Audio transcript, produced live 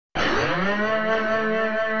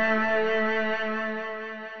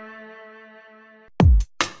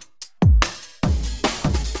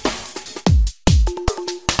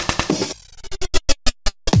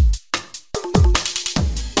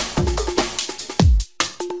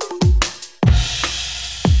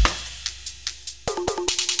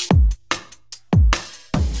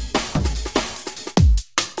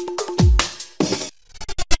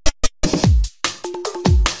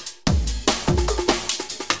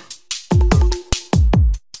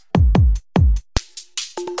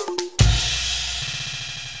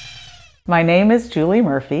My name is Julie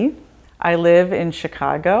Murphy. I live in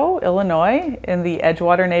Chicago, Illinois, in the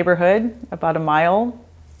Edgewater neighborhood, about a mile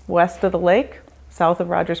west of the lake, south of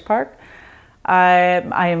Rogers Park. I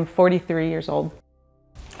am 43 years old.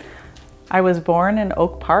 I was born in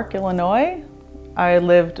Oak Park, Illinois. I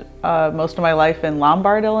lived most of my life in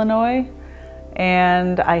Lombard, Illinois,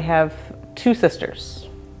 and I have two sisters.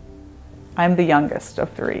 I'm the youngest of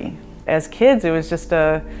three. As kids, it was just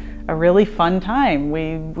a really fun time.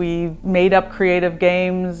 We made up creative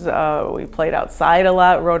games, we played outside a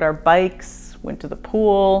lot, rode our bikes, went to the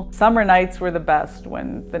pool. Summer nights were the best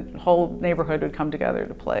when the whole neighborhood would come together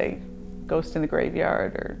to play Ghost in the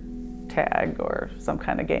Graveyard or tag or some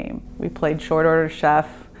kind of game. We played Short Order Chef.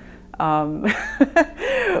 We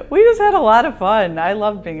just had a lot of fun. I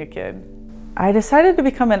loved being a kid. I decided to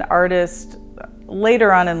become an artist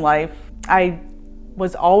later on in life. I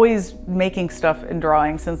was always making stuff and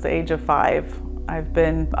drawing since the age of 5. I've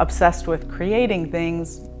been obsessed with creating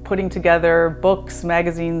things, putting together books,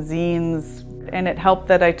 magazines, zines, and it helped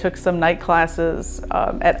that I took some night classes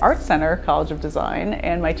at Art Center College of Design,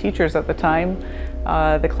 and my teachers at the time,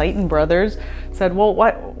 the Clayton brothers, said, well,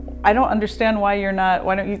 I don't understand why you're not,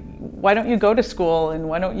 why don't you go to school and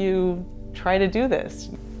why don't you try to do this?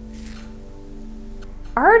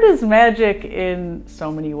 Art is magic in so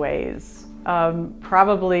many ways.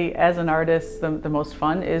 Probably as an artist, the most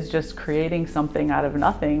fun is just creating something out of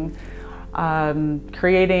nothing.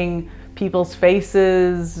 Creating people's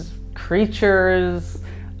faces, creatures,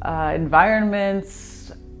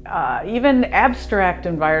 environments, even abstract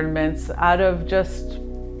environments out of just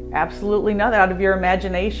absolutely nothing, out of your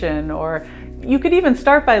imagination. Or you could even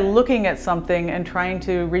start by looking at something and trying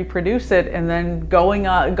to reproduce it and then go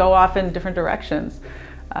off in different directions.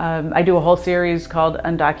 I do a whole series called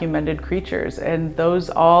Undocumented Creatures, and those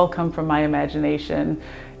all come from my imagination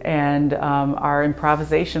and are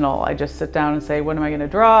improvisational. I just sit down and say, what am I going to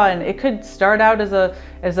draw? And it could start out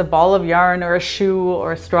as a ball of yarn or a shoe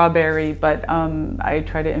or a strawberry, but I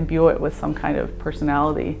try to imbue it with some kind of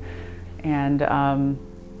personality. And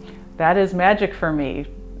that is magic for me.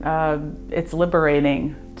 It's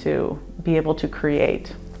liberating to be able to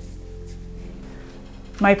create.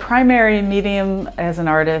 My primary medium as an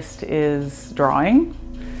artist is drawing.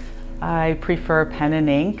 I prefer pen and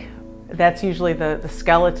ink. That's usually the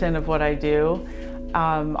skeleton of what I do.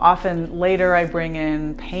 Often later I bring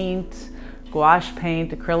in paint, gouache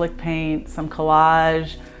paint, acrylic paint, some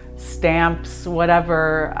collage, stamps,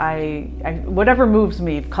 whatever whatever moves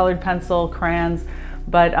me, colored pencil, crayons.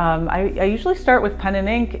 But I usually start with pen and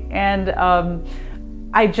ink, and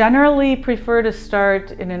I generally prefer to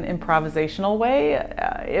start in an improvisational way.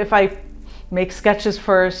 If I make sketches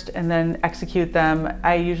first and then execute them,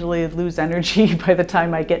 I usually lose energy by the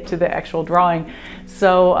time I get to the actual drawing.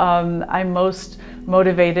 So I'm most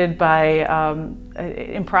motivated by an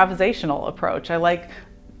improvisational approach. I like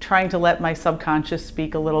trying to let my subconscious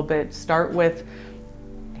speak a little bit. Start with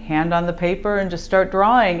hand on the paper and just start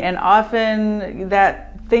drawing. And often that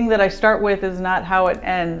thing that I start with is not how it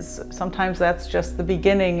ends. Sometimes that's just the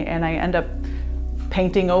beginning and I end up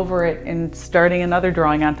painting over it and starting another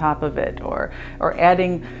drawing on top of it, or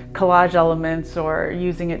adding collage elements, or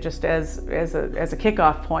using it just as a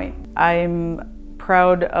kickoff point. I'm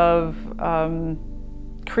proud of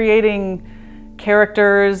creating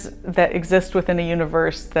characters that exist within a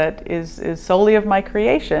universe that is solely of my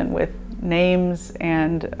creation, with names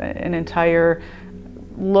and an entire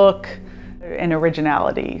look and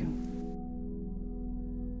originality.